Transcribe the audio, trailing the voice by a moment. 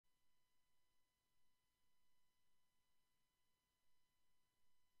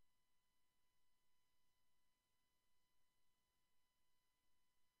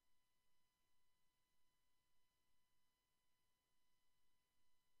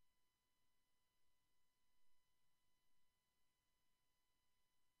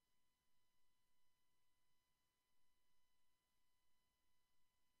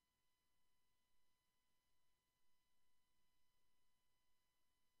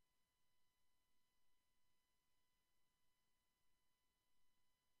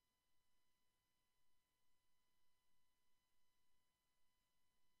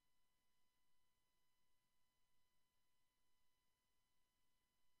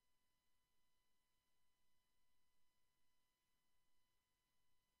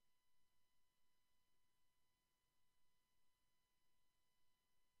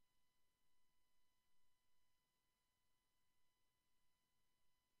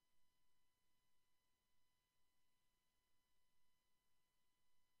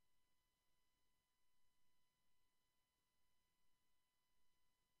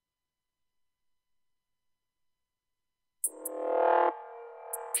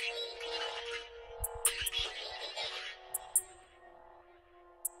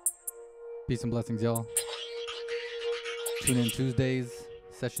Peace and blessings, y'all. Tune in Tuesdays,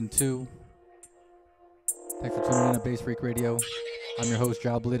 session 2. Thanks for tuning in to Bassfreq Radio. I'm your host,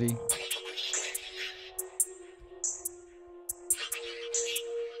 Jah Bliddie.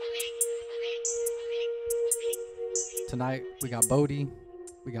 Tonight, we got Bodie,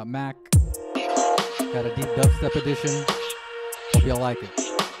 we got Mac, got a deep dubstep edition. Hope y'all like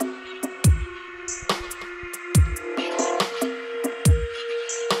it.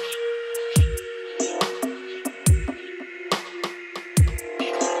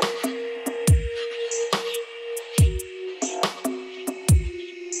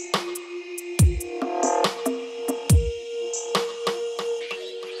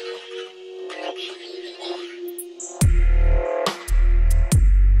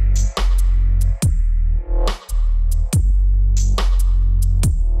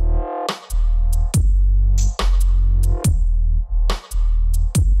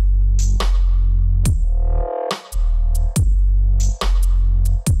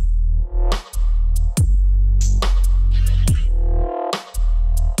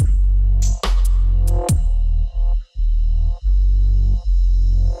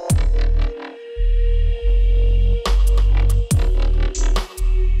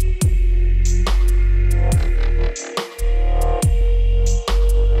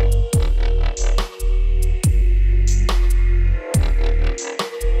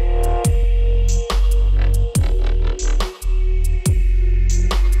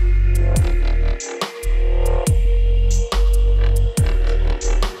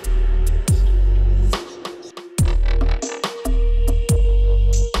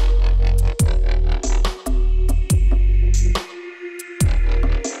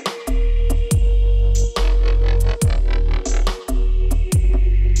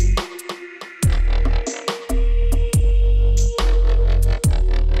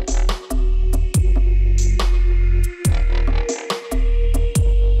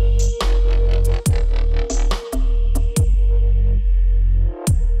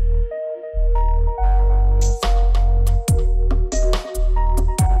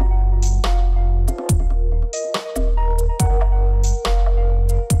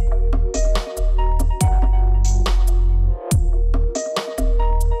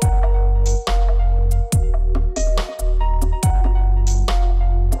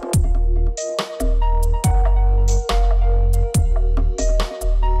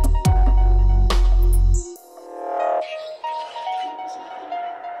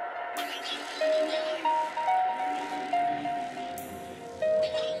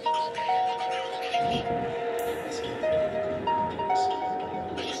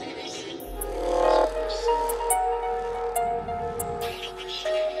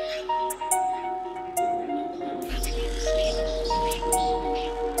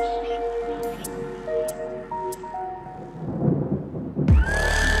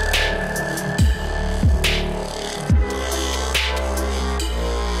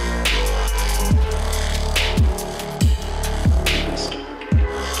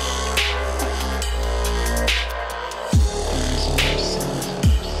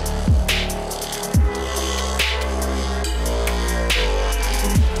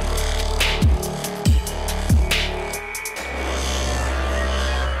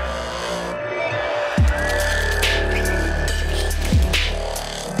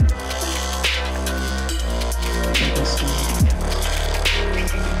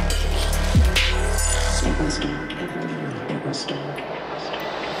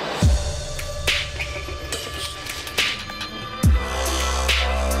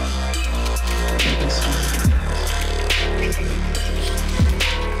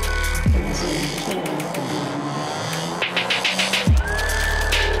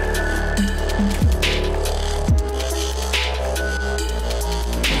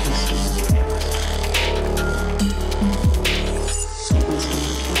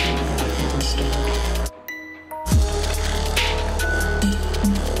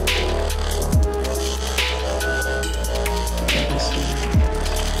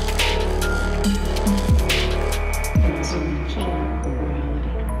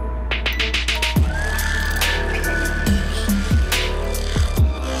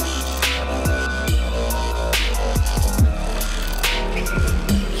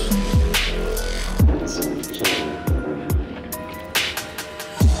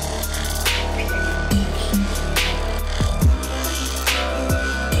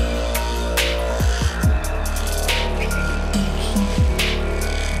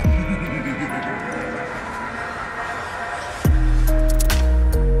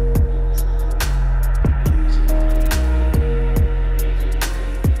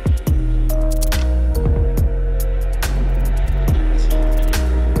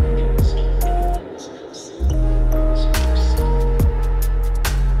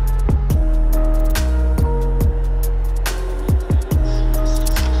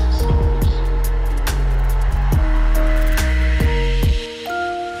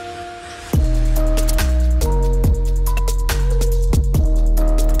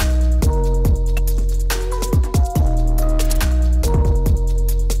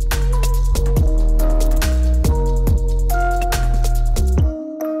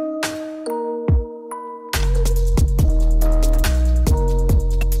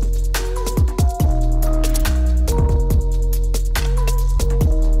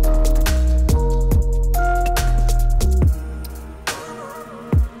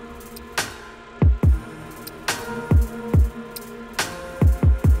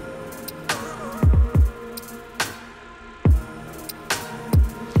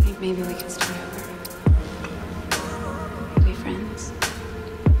 Maybe we can start over. Be friends.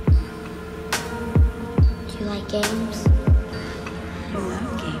 Do you like games? I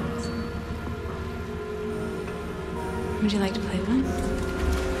love games. Would you like to play one?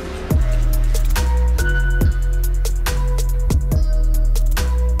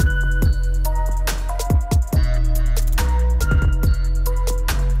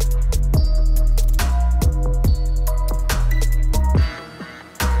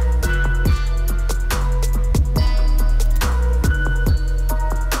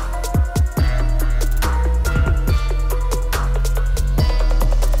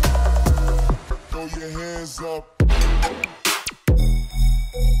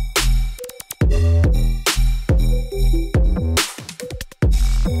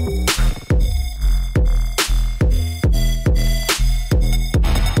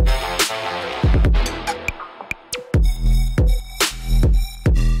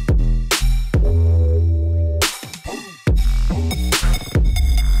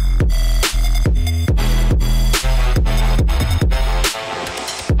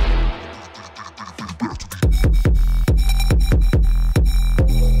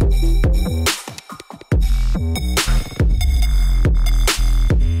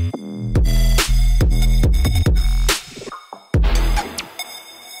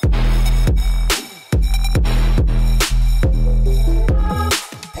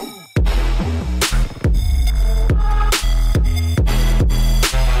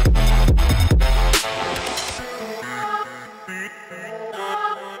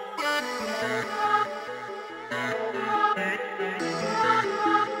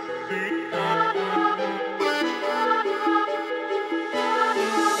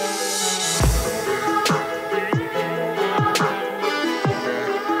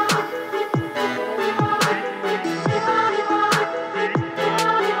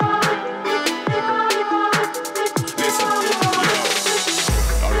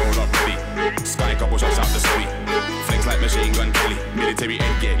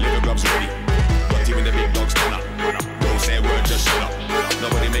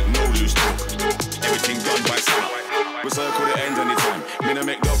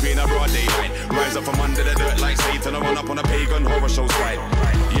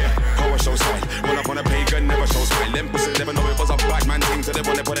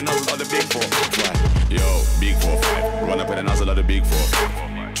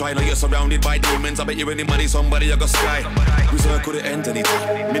 I bet you any money, somebody I got sky. We circle the end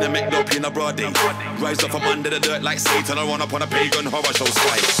anytime. Me and make up in a broad day. Rise up from under the dirt like Satan. I run up on a pagan horror show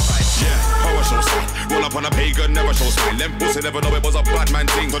style. Yeah, horror show style. Run up on a pagan, never show style. Them pussy never know it was a bad man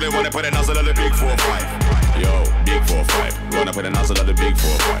thing. So they wanna put a nozzle of the big 4-5. Yo, big 4-5. Run up with a nozzle of the big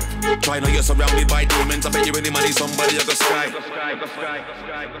 4-5. Try not get surrounded by demons. I bet you any money, somebody I got sky.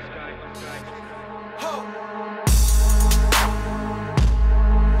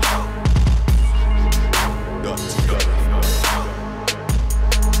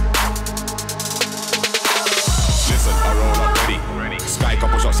 Listen, I roll up ready. Sky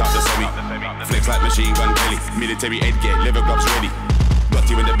couple shots out the semi. Flex like machine gun belly. Military head get, leather gloves ready. Got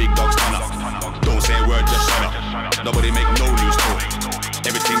you in the big dogs turn up. Don't say a word, just shut up. Nobody make no loose talk.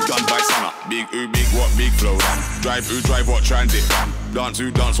 Everything done by sunup. Big ooh, big what, big flow ram. Drive ooh, drive what, transit ram. Dance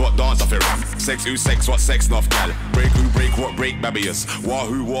ooh, dance what, dance off it ram. Sex ooh, sex what, sex nuff gal. Break ooh, break what, break babbiers. War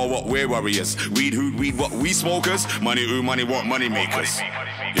who, war what, we're warriors. Weed who, weed what, we smokers. Money ooh, money what, money makers.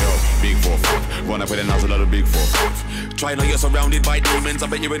 Yo, big 4-5. Run up with a nozzle of the big 4-5. Try not get surrounded by demons. I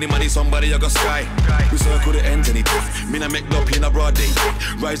bet you any money, somebody I got sky. We circle the ends anytime. Me and make up in a broad day.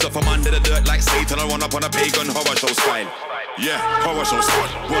 Rise up from under the dirt like Satan. I run up on a pagan horror show style. Yeah, horror show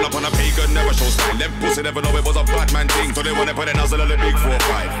style. Run up on a pagan, never show style. Them pussy never know it was a bad man thing. So they wanna put a nozzle of the big 4-5.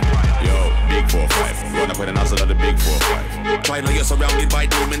 Yo, big 4-5. Run up with a nozzle of the big 4-5. Try not get surrounded by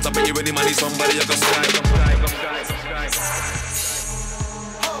demons. I bet you any money, somebody I got sky.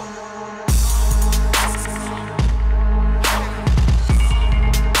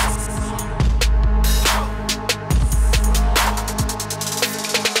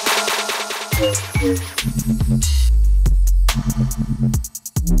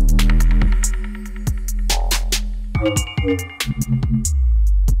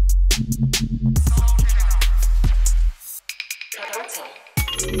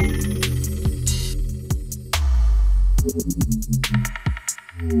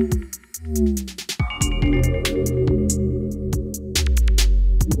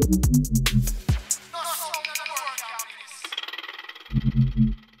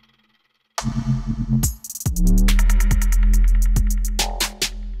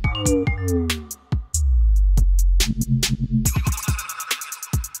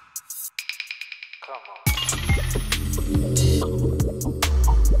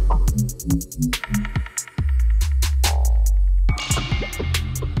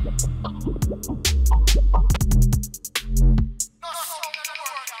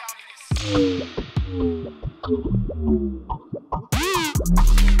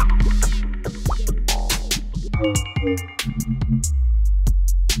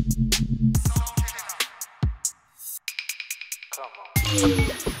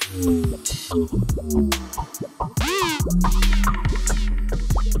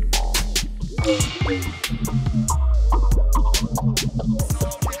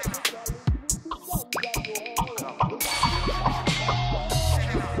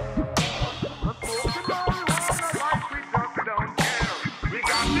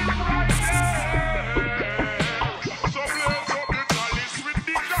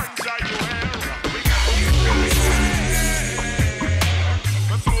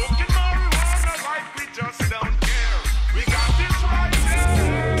 Just don't care. We got this right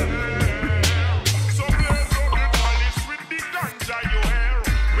there. So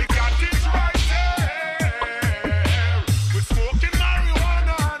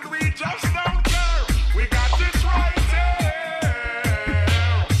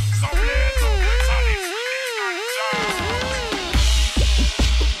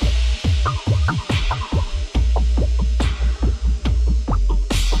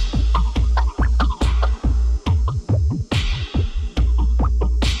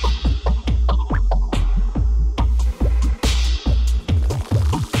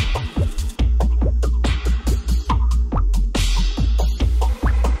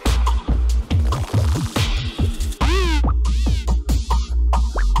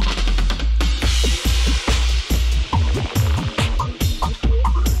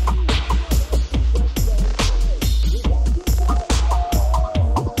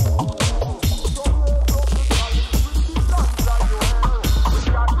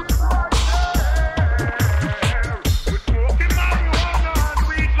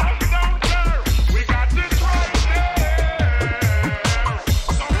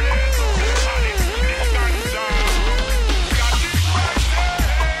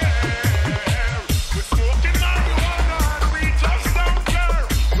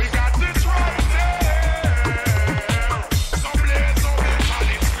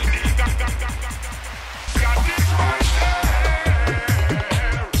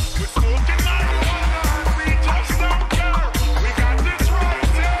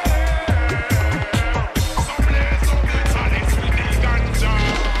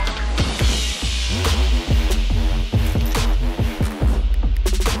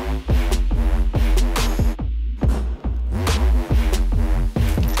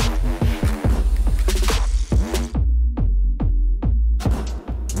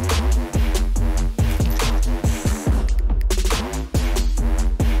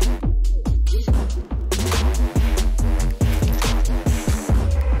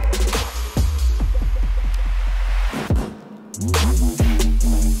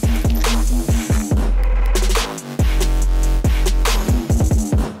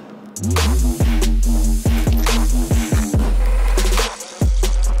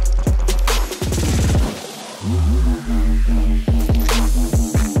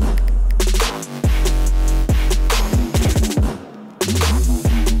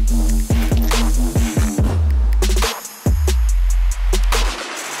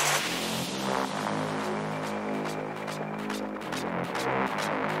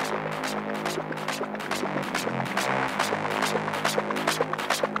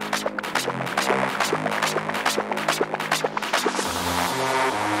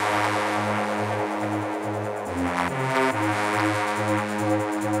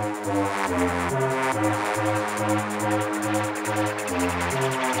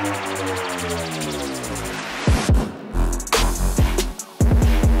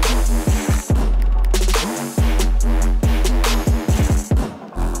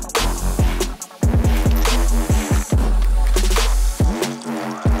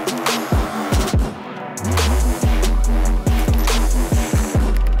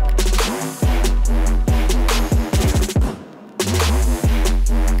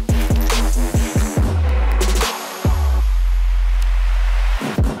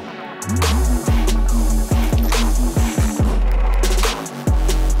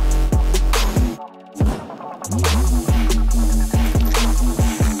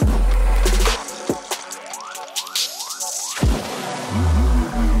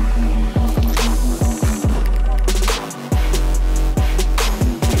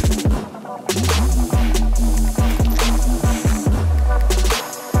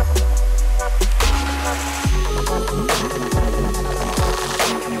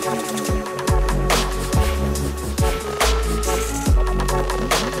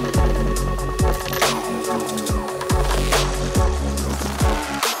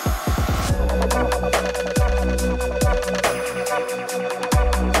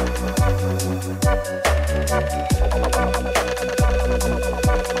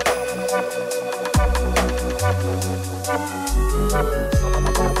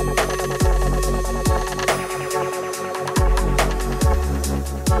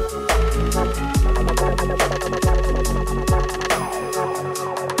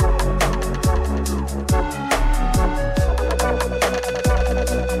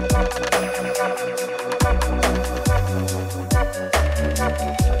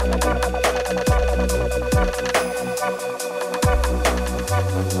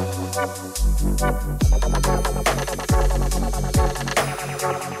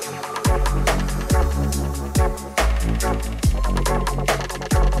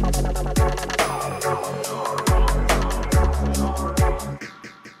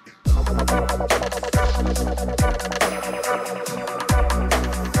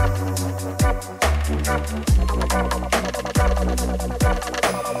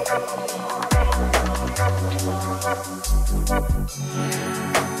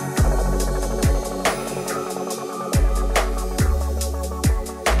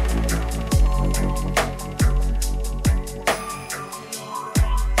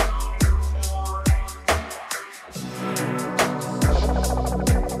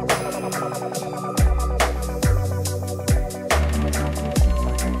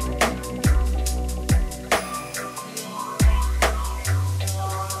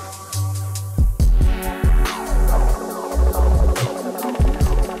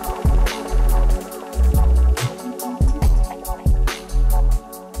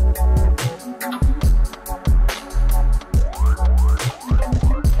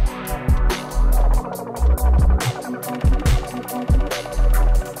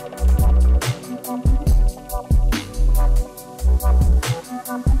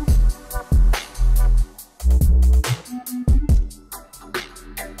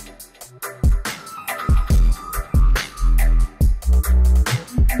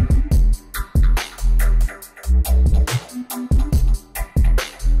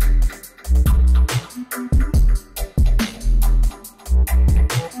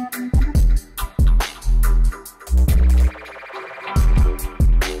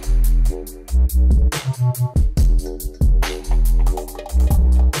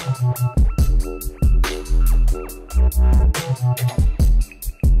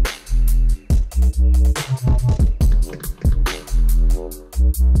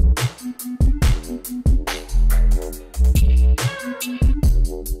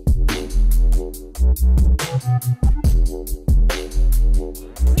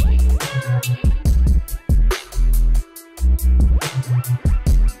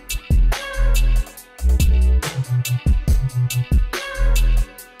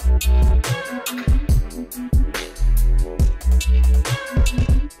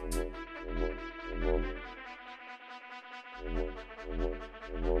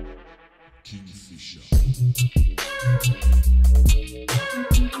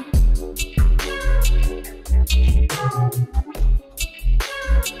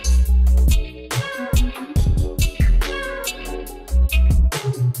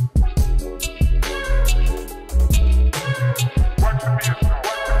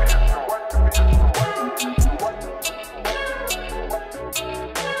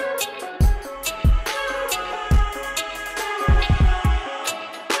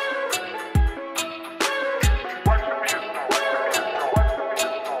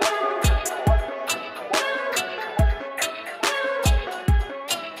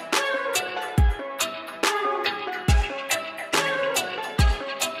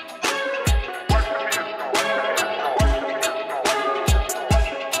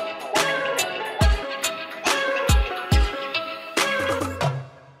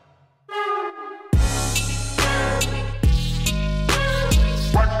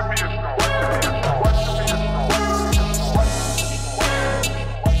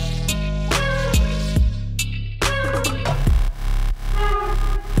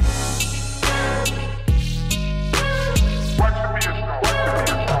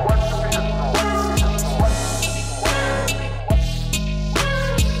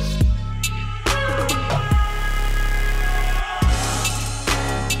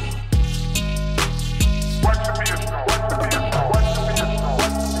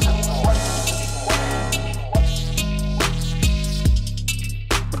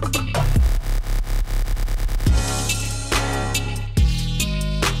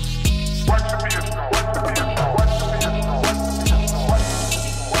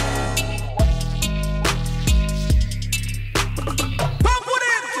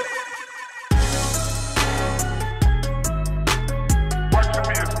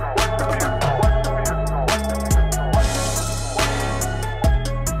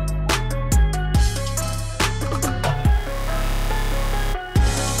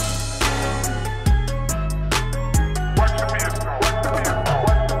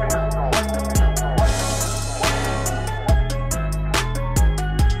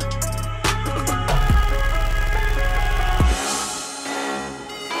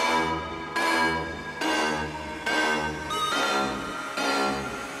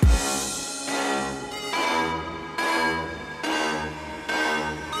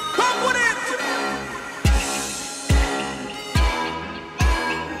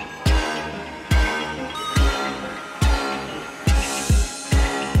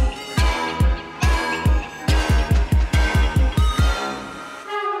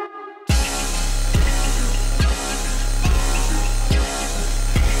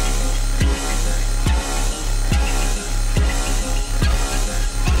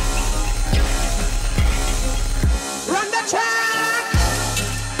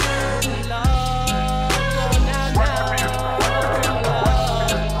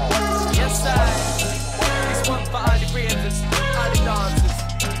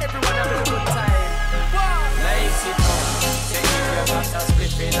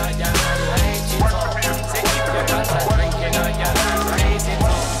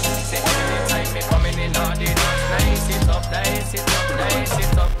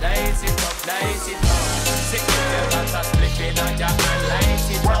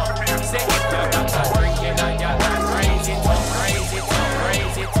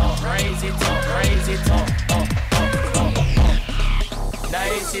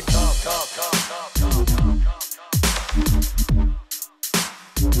it up.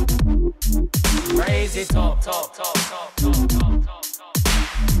 Raise it up.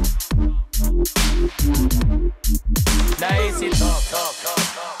 Nice it up.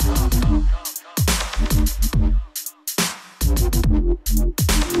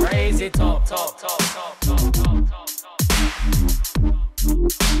 Raise it up.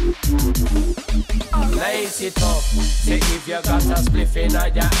 Light it up. Say if you got a spliff in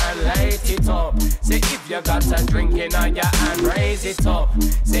your hand, light it up. Say if you got a drink in your hand, raise it up.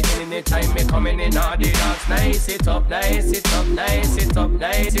 Say anytime me coming in all the dance, nice it up.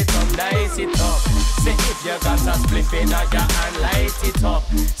 Say if you got a spliff in your hand, light it up.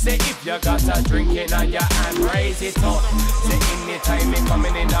 Say if you got a drink in your hand, raise it up. Say anytime me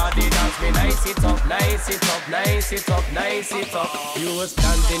coming in all the dance, me nice it up. You were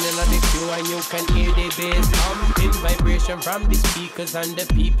standing in the queue and you can hear the bass pumping, vibration from the speakers and the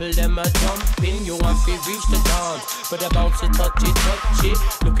people them a jumping. You want to reach the dance, but about to touch it.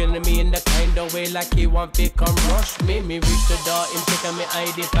 Looking at me in the kind of way like he want to come rush me. Me reach the door, him take me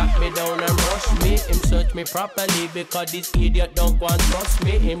ID, pat me down and rush me. Him search me properly because this idiot don't want trust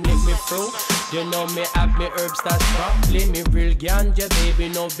me. Him lick me through, you know me have me herbs that's properly. Me real ganja baby,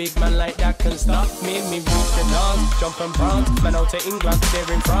 no big man like that can stop me. Me reach the dance, jump and bounce, man out to England,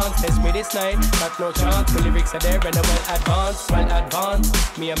 there in France. Test me this night, got no chance. My lyrics are there and I'm well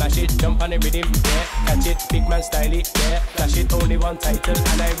advanced. Me and mash it, jump on the rhythm, yeah. Catch it, big man style it, yeah. Flash it, only one title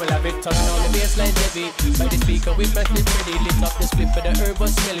and I will have it. Turn on the bassline heavy, by the speaker we press it ready. Lit up the split for the herb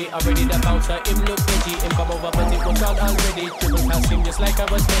was smelly. Already the bouncer, him look edgy. Him come over but it was on already. Triple pass him just like I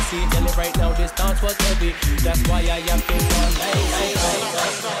was Messi. Tell him right now this dance was heavy. That's why I am to run.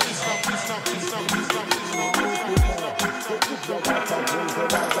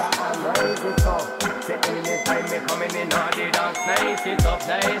 Anytime me coming in all the dance, nice it up.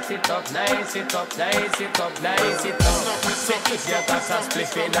 Say if you got a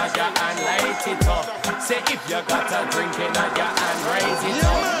spliff in your hand, light it up. Say if you got a drink in your hand, raise it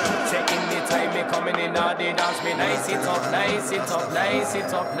up. Say anytime me coming in all the dance, me nice it up.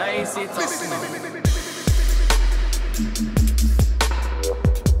 Listen up.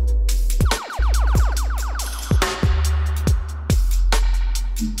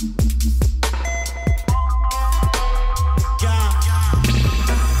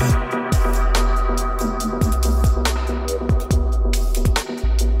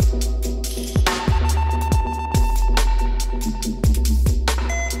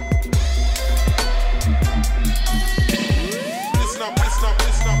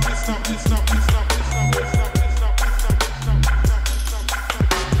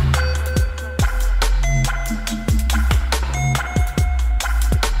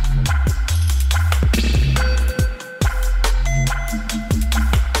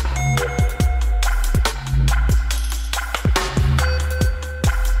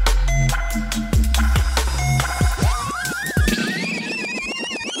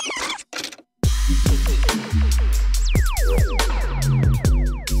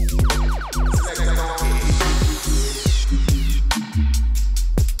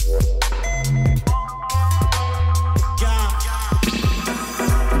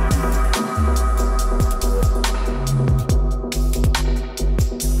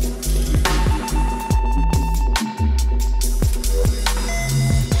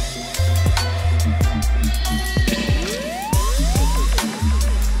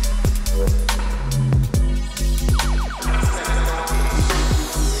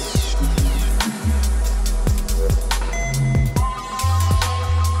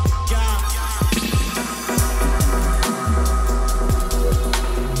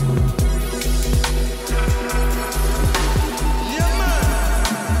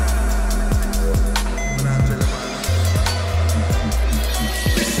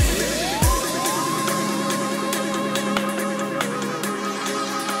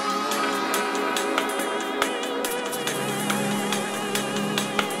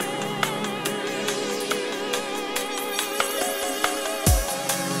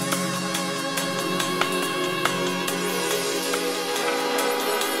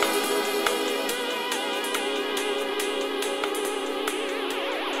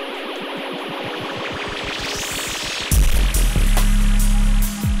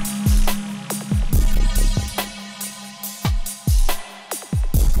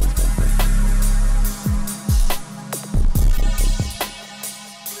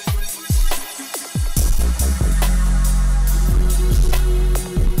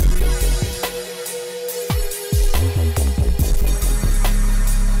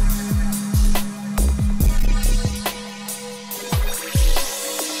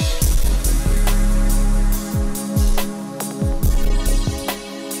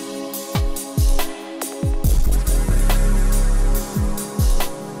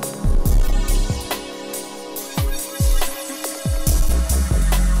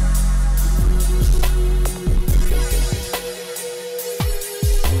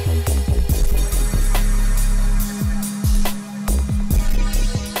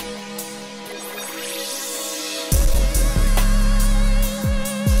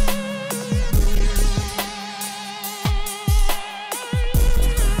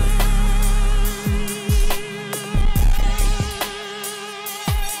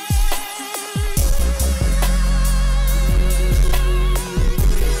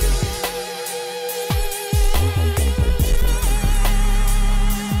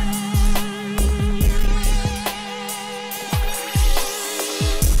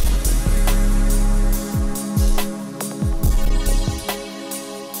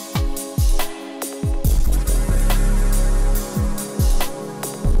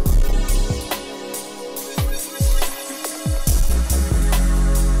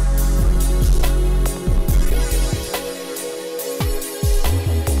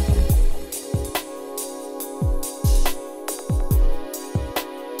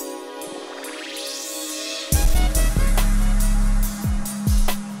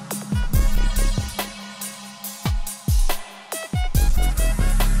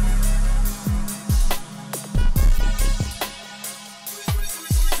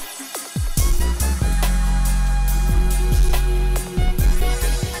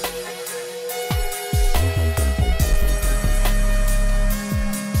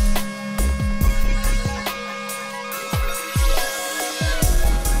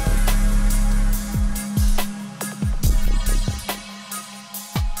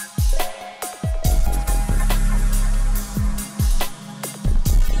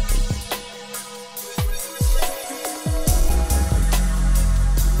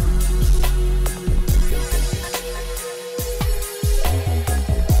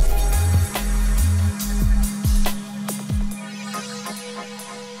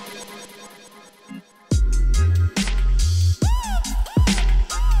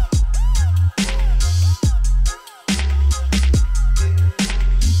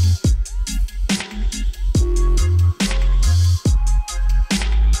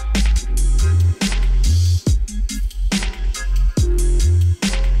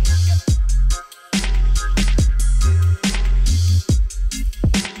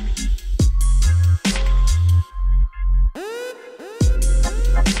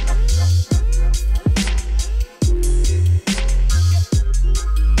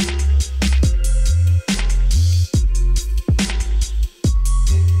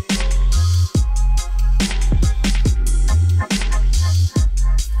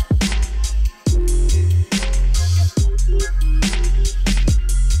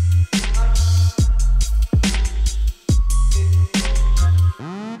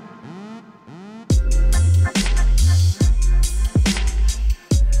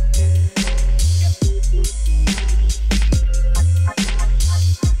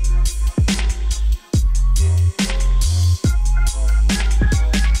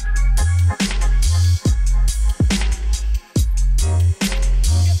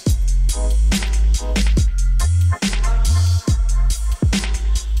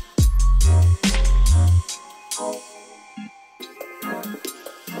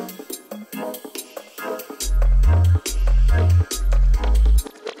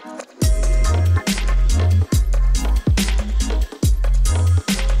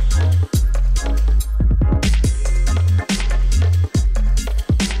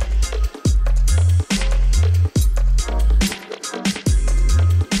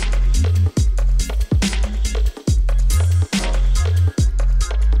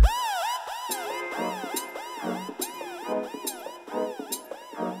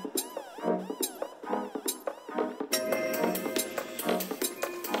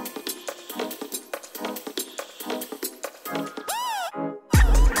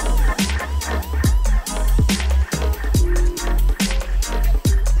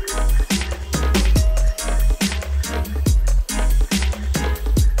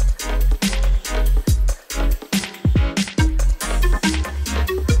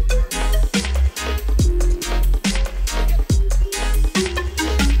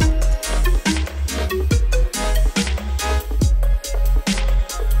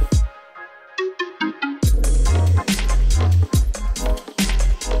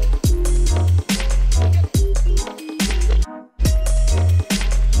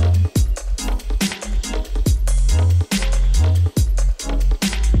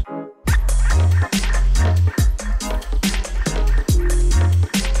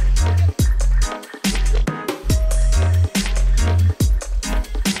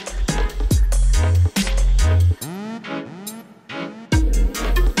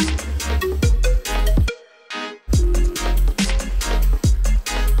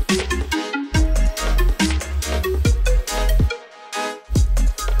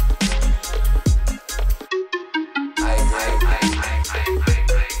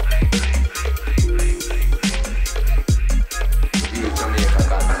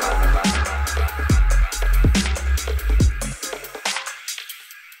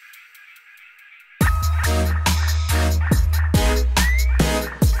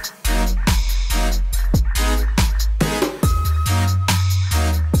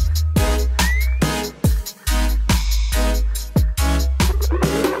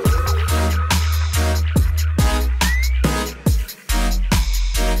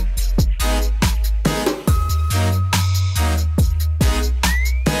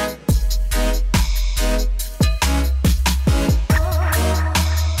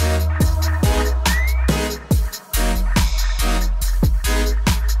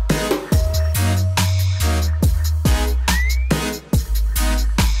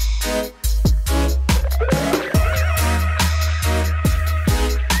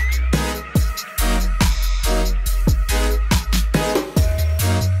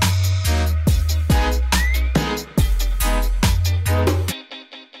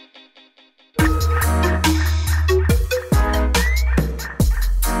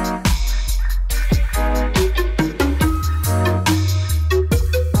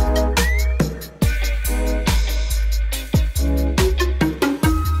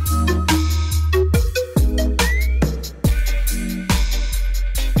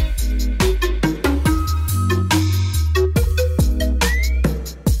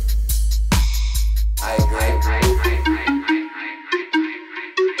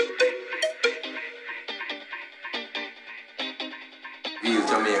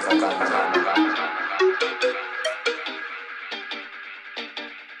 Jamaica ganja.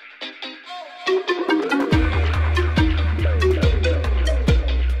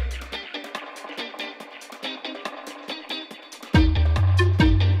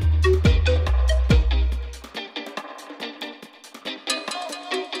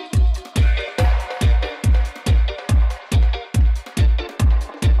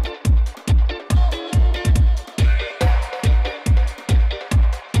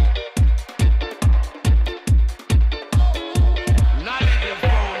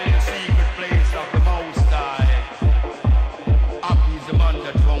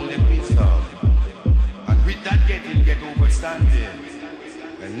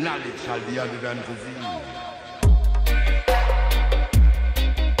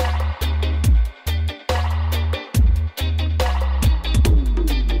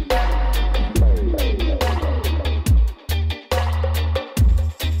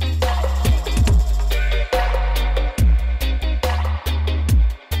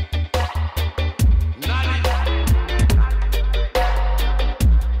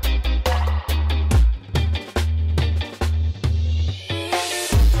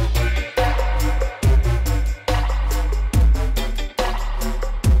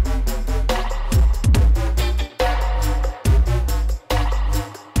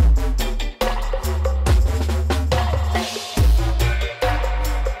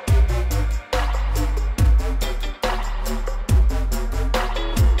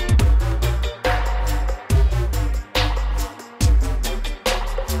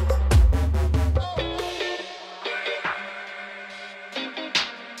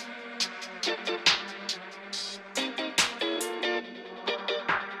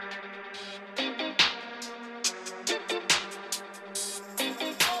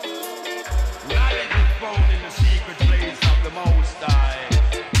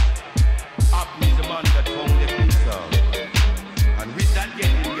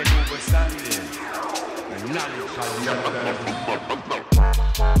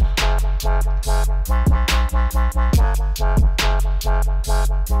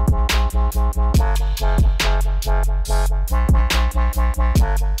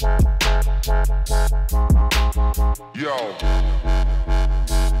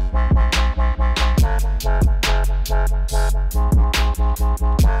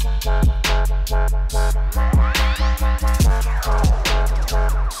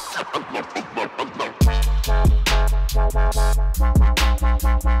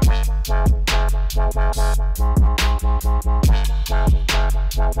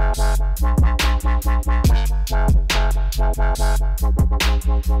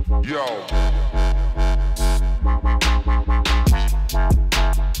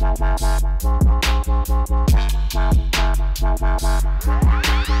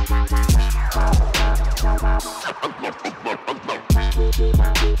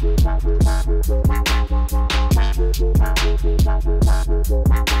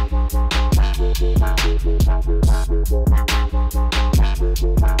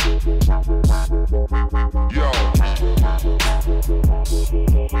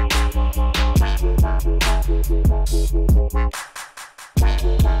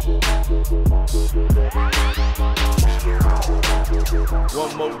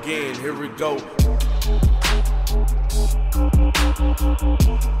 One more again, here we go.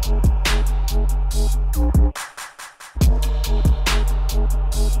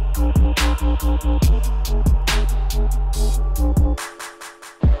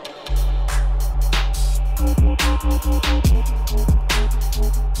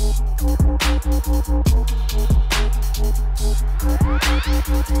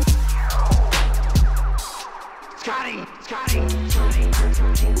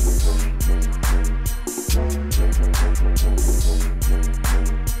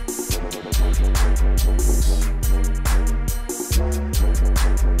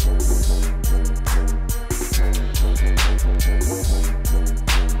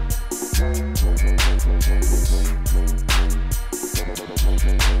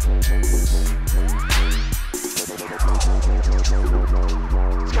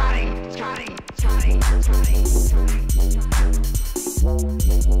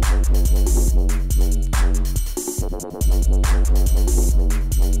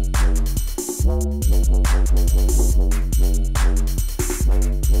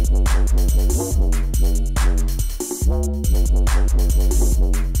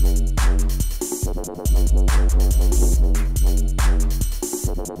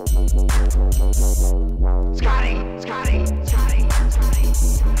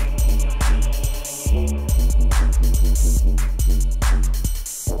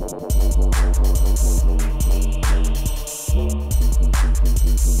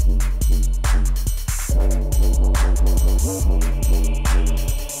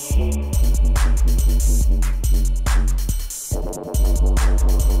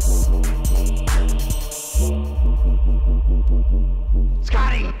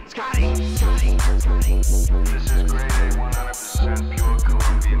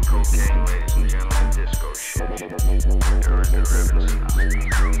 cocaine, ladies and gentlemen, disco shit. There are derivatives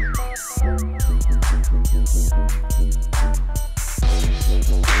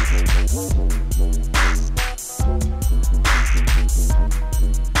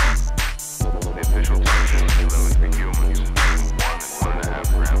The official toxicity limit for humans is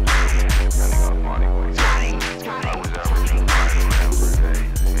 1.5 grams per day, depending on body weight. I was averaging 5 grams per day,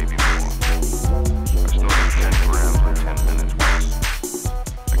 maybe more. I snorted 10 grams in 10 minutes once.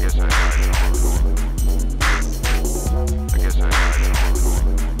 I guess I died in all the I guess I died in all the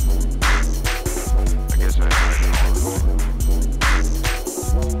I guess I died in all the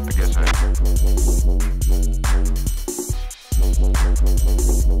I guess I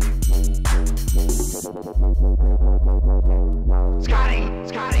Scotty.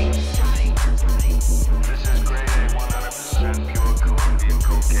 This is grade A, 100% pure Colombian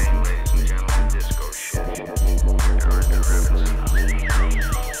cocaine, ladies and gentlemen, disco shit. There are derivatives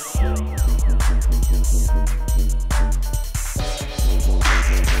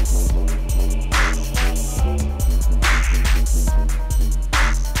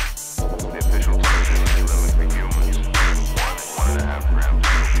The official toxicity limit for humans is 1.5 grams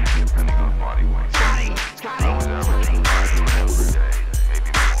per day, depending on body weight. I was averaging 5 grams per day,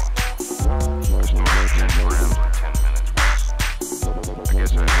 maybe more. I snorted 10 grams in 10 minutes once. I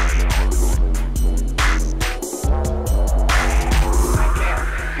guess I died in all the I can't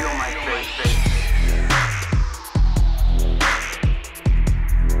feel my face.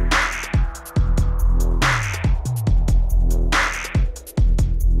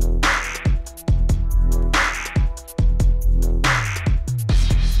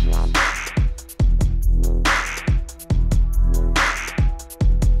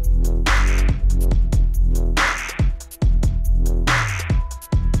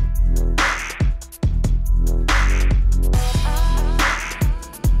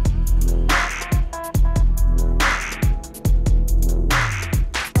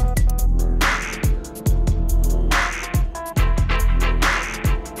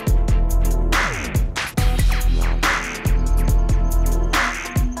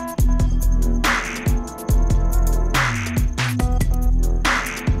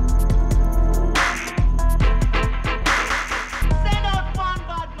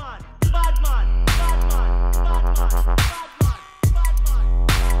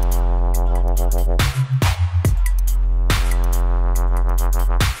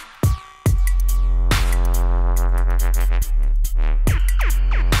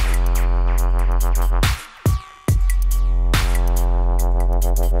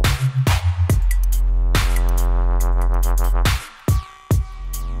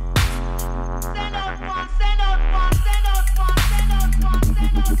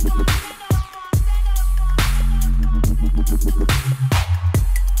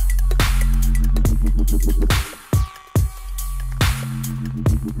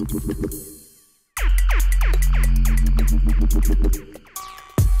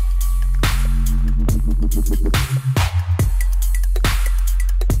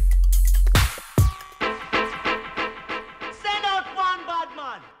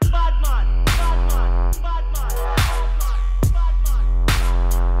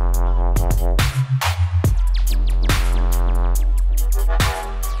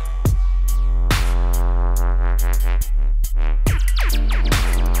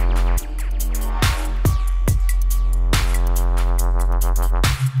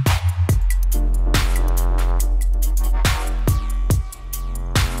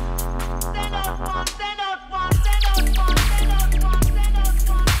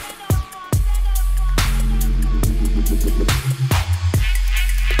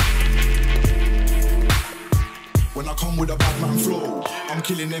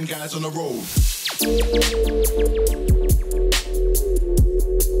 Killing them guys on the road.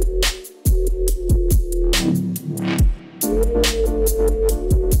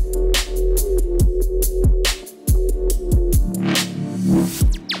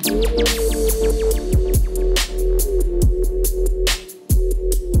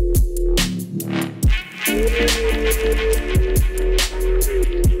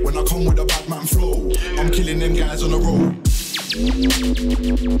 When I come with a bad man flow, I'm killing them guys on the road.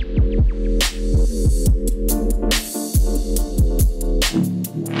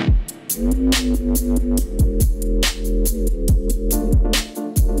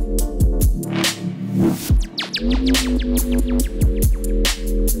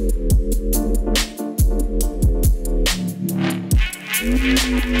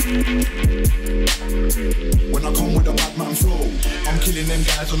 When I come with a madman flow, I'm killing them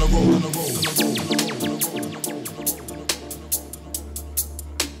guys on the road, on the road, on the road, on the road, on the road.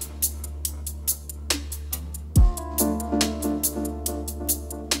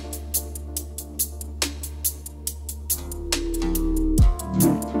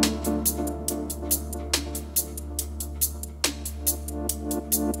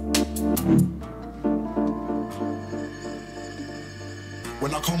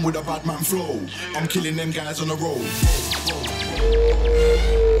 When I come with a bad man flow, I'm killing them guys on the road.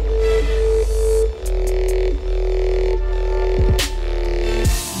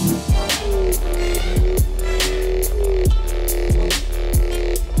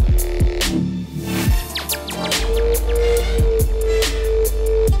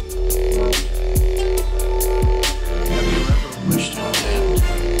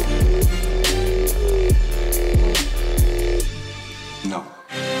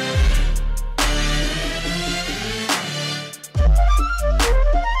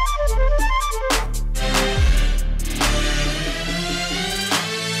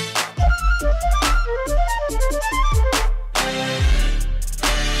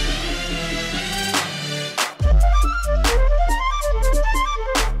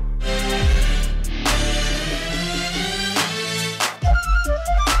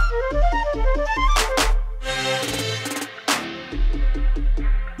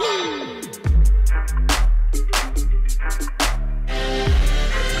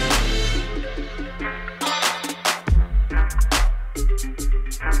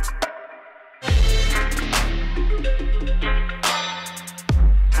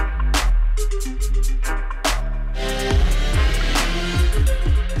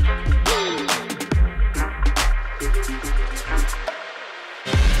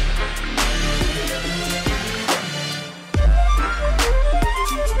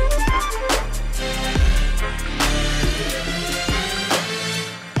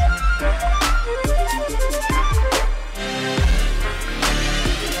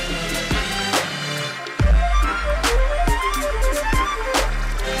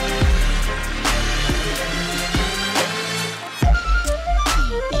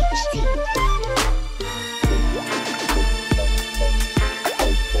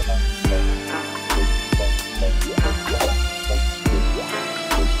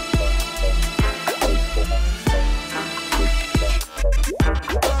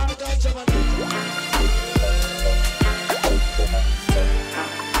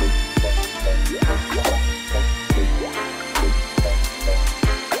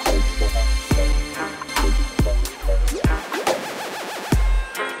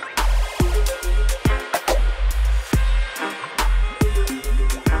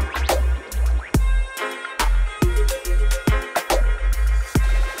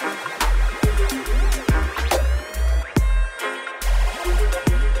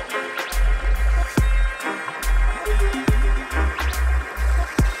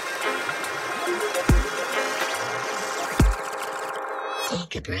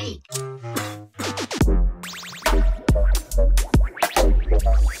 Take a break.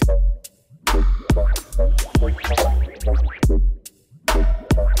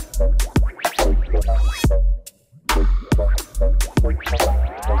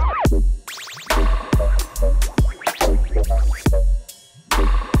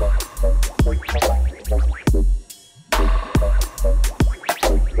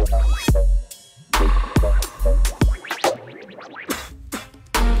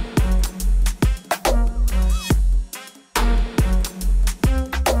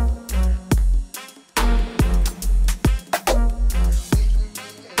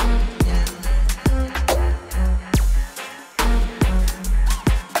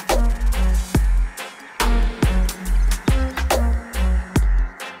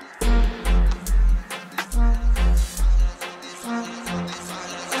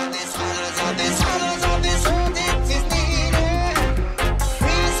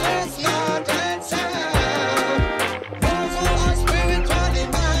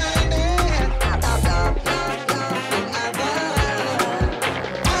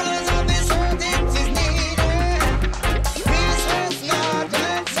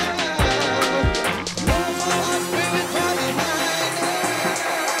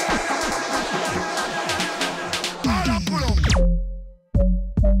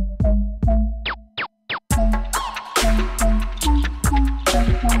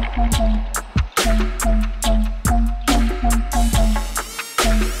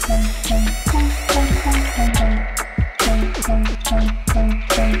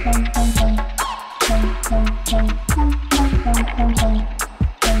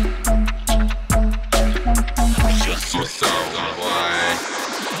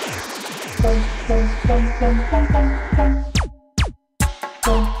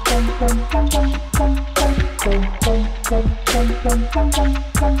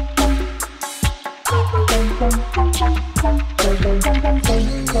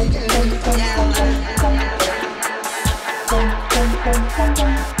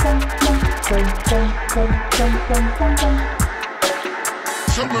 Some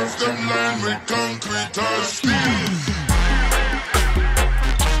of them line with concrete or steel.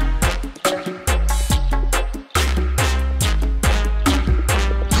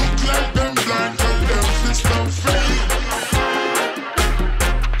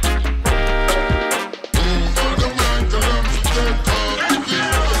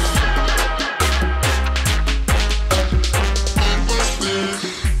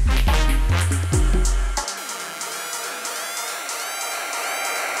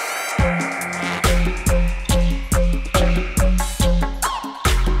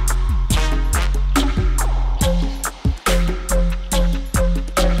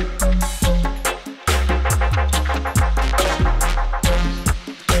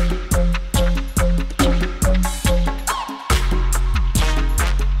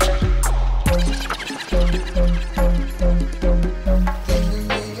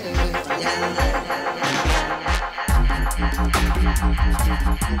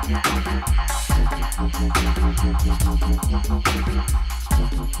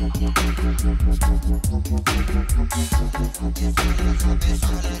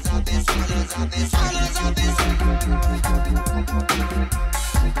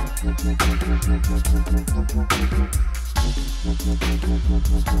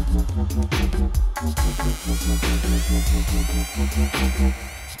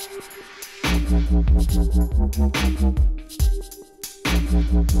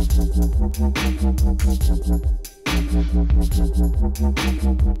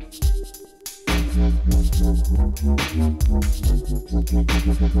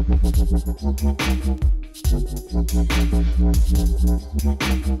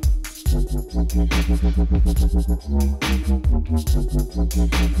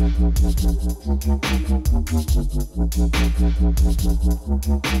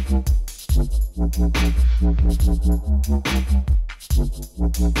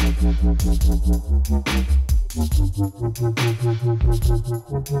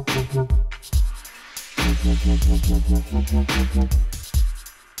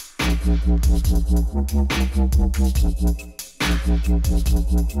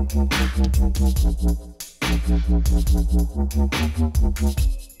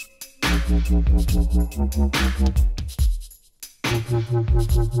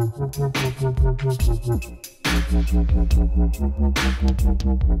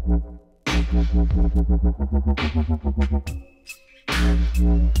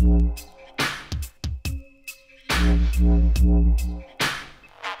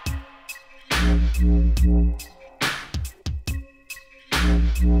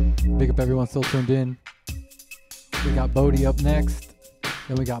 Big up everyone still tuned in. We got Bodie up next.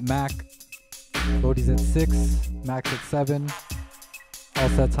 Then we got Mac. Bodie's at 6, Mac's at 7. All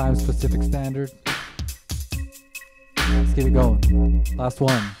set times Pacific Standard. Let's get it going. Last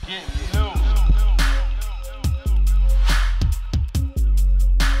one.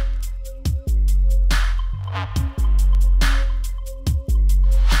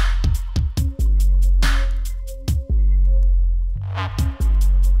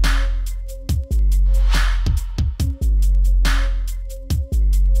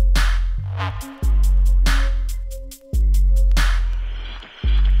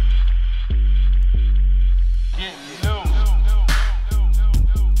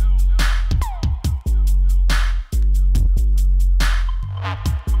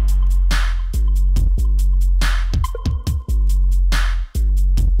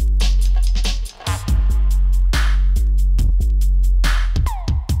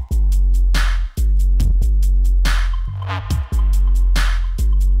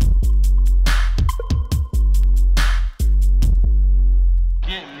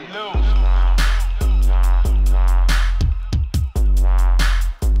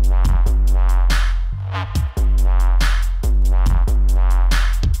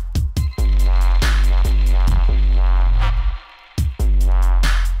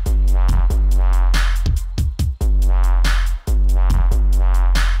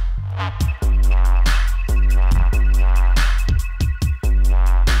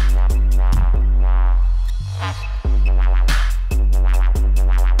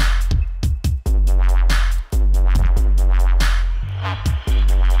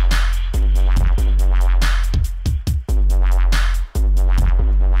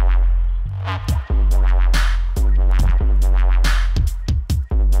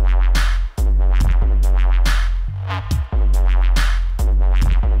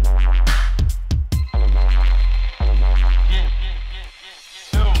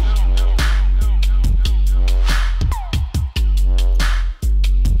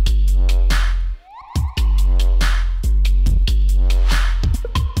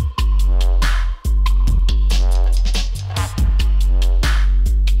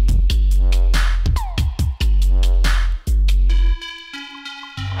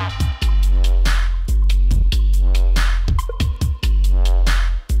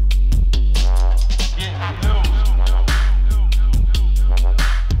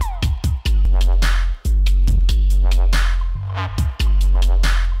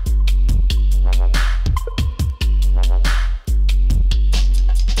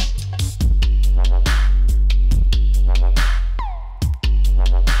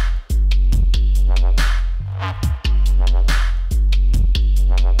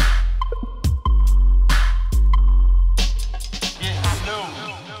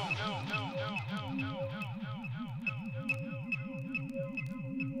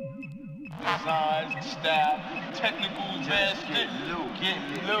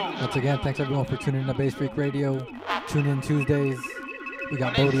 Once again, thanks everyone for tuning in to Bassfreq Radio. Tune in Tuesdays. We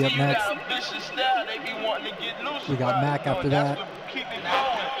got Bodie up next. We got Mac after that.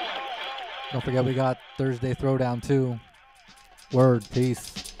 Don't forget we got Thursday Throwdown too. Word,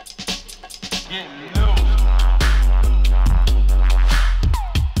 peace. Getting loose.